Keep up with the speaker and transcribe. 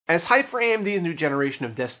As hype for AMD's new generation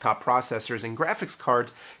of desktop processors and graphics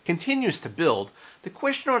cards continues to build, the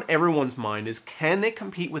question on everyone's mind is, can they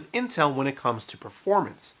compete with Intel when it comes to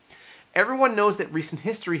performance? Everyone knows that recent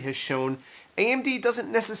history has shown AMD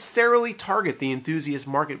doesn't necessarily target the enthusiast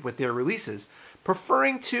market with their releases,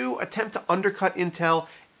 preferring to attempt to undercut Intel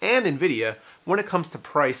and Nvidia when it comes to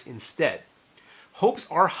price instead. Hopes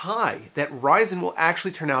are high that Ryzen will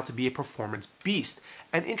actually turn out to be a performance beast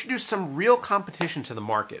and introduce some real competition to the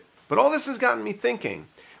market. But all this has gotten me thinking,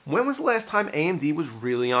 when was the last time AMD was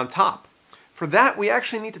really on top? For that, we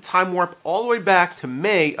actually need to time warp all the way back to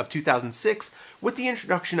May of 2006 with the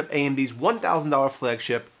introduction of AMD's $1,000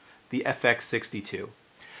 flagship, the FX-62.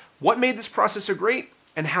 What made this processor great,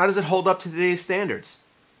 and how does it hold up to today's standards?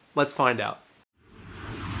 Let's find out.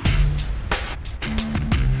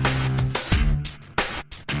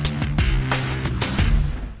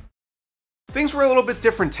 Things were a little bit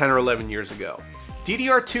different 10 or 11 years ago.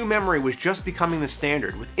 DDR2 memory was just becoming the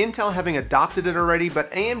standard, with Intel having adopted it already,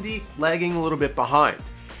 but AMD lagging a little bit behind.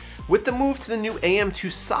 With the move to the new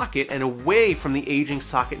AM2 socket and away from the aging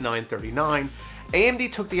socket 939,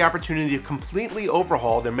 AMD took the opportunity to completely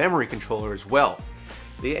overhaul their memory controller as well.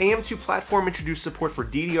 The AM2 platform introduced support for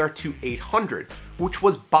DDR2 800, which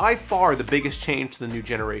was by far the biggest change to the new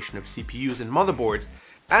generation of CPUs and motherboards,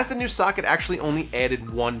 as the new socket actually only added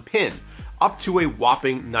one pin, up to a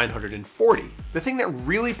whopping 940. The thing that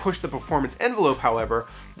really pushed the performance envelope, however,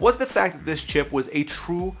 was the fact that this chip was a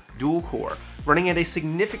true dual-core, running at a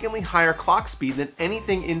significantly higher clock speed than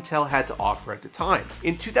anything Intel had to offer at the time.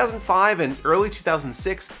 In 2005 and early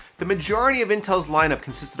 2006, the majority of Intel's lineup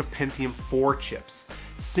consisted of Pentium 4 chips,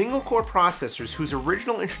 single-core processors whose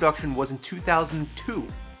original introduction was in 2002.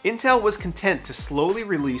 Intel was content to slowly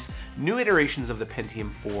release new iterations of the Pentium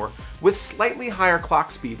 4 with slightly higher clock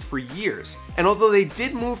speeds for years, and although they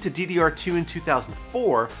did move to DDR2 in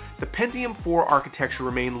 2004, the Pentium 4 architecture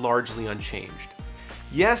remained largely unchanged.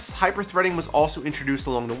 Yes, hyper-threading was also introduced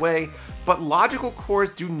along the way, but logical cores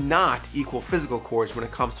do not equal physical cores when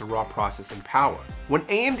it comes to raw processing power. When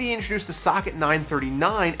AMD introduced the socket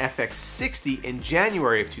 939 FX-60 in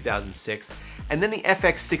January of 2006, and then the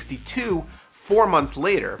FX-62 4 months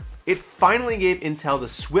later, it finally gave Intel the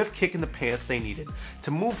swift kick in the pants they needed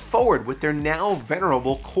to move forward with their now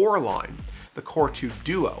venerable Core line, the Core 2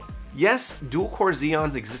 Duo. Yes, dual-core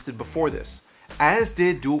Xeons existed before this, as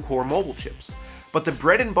did dual-core mobile chips, but the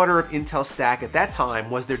bread and butter of Intel's stack at that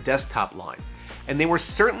time was their desktop line, and they were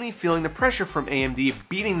certainly feeling the pressure from AMD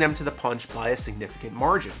beating them to the punch by a significant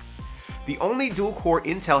margin. The only dual-core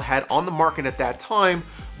Intel had on the market at that time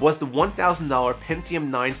was the $1,000 Pentium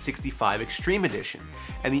 965 Extreme Edition,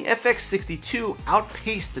 and the FX-62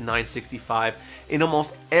 outpaced the 965 in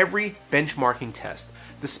almost every benchmarking test,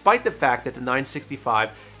 despite the fact that the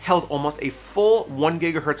 965 held almost a full 1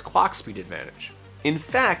 GHz clock speed advantage. In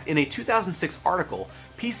fact, in a 2006 article,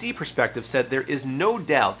 PC Perspective said there is no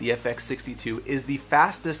doubt the FX-62 is the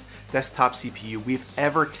fastest desktop CPU we've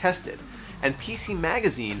ever tested, and PC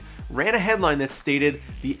Magazine ran a headline that stated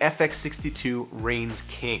the FX-62 reigns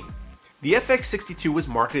king. The FX-62 was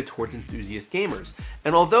marketed towards enthusiast gamers,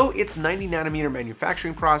 and although its 90nm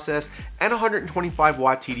manufacturing process and 125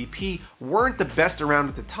 watt TDP weren't the best around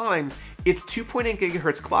at the time, its 2.8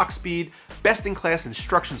 GHz clock speed, best-in-class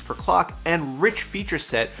instructions per clock, and rich feature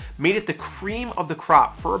set made it the cream of the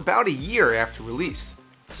crop for about a year after release.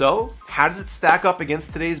 So, how does it stack up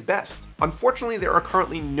against today's best? Unfortunately, there are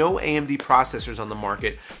currently no AMD processors on the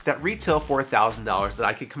market that retail for $1,000 that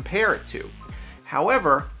I could compare it to.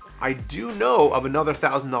 However, I do know of another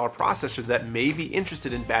 $1,000 processor that may be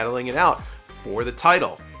interested in battling it out for the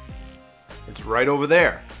title. It's right over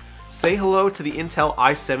there. Say hello to the Intel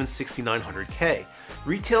i7-6900k,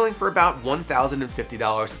 retailing for about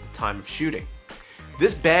 $1,050 at the time of shooting.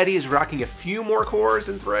 This baddie is rocking a few more cores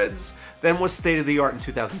and threads than was state-of-the-art in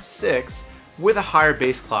 2006, with a higher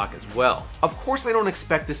base clock as well. Of course, I don't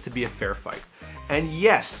expect this to be a fair fight, and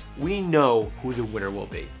yes, we know who the winner will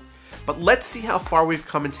be. But let's see how far we've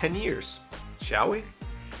come in 10 years, shall we?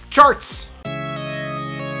 Charts!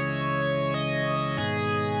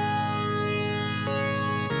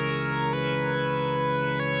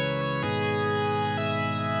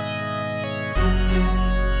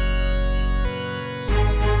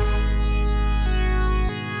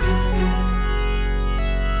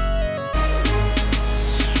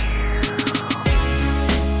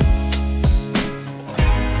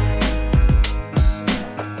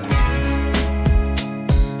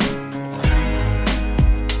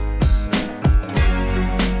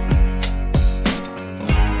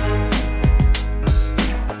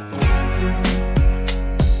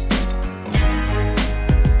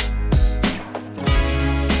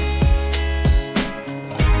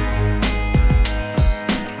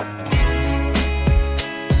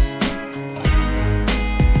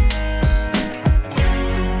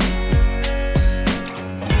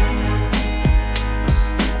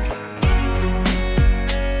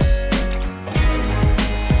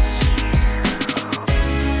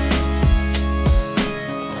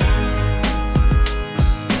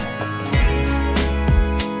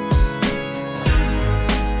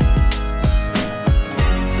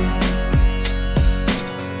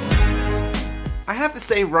 have to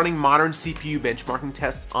say, running modern CPU benchmarking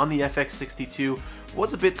tests on the FX-62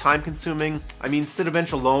 was a bit time consuming. I mean,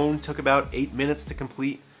 Cinebench alone took about 8 minutes to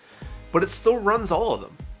complete, but it still runs all of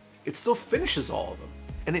them. It still finishes all of them,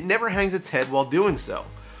 and it never hangs its head while doing so.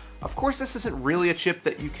 Of course, this isn't really a chip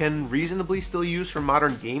that you can reasonably still use for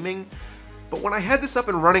modern gaming, but when I had this up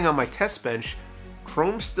and running on my test bench,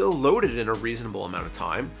 Chrome still loaded in a reasonable amount of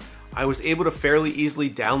time. I was able to fairly easily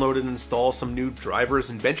download and install some new drivers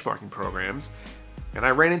and benchmarking programs, and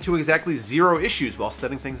I ran into exactly 0 issues while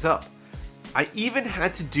setting things up. I even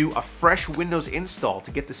had to do a fresh Windows install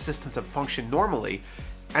to get the system to function normally,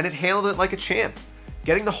 and it handled it like a champ,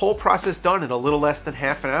 getting the whole process done in a little less than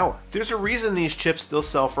half an hour. There's a reason these chips still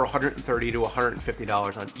sell for $130 to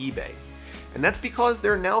 $150 on eBay, and that's because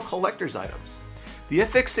they're now collector's items. The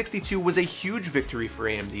FX-62 was a huge victory for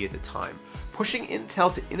AMD at the time, pushing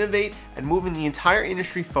Intel to innovate and moving the entire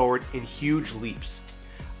industry forward in huge leaps.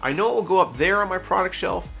 I know it will go up there on my product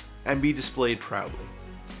shelf and be displayed proudly.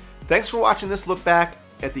 Thanks for watching this look back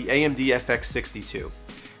at the AMD FX-62.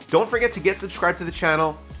 Don't forget to get subscribed to the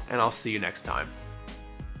channel, and I'll see you next time.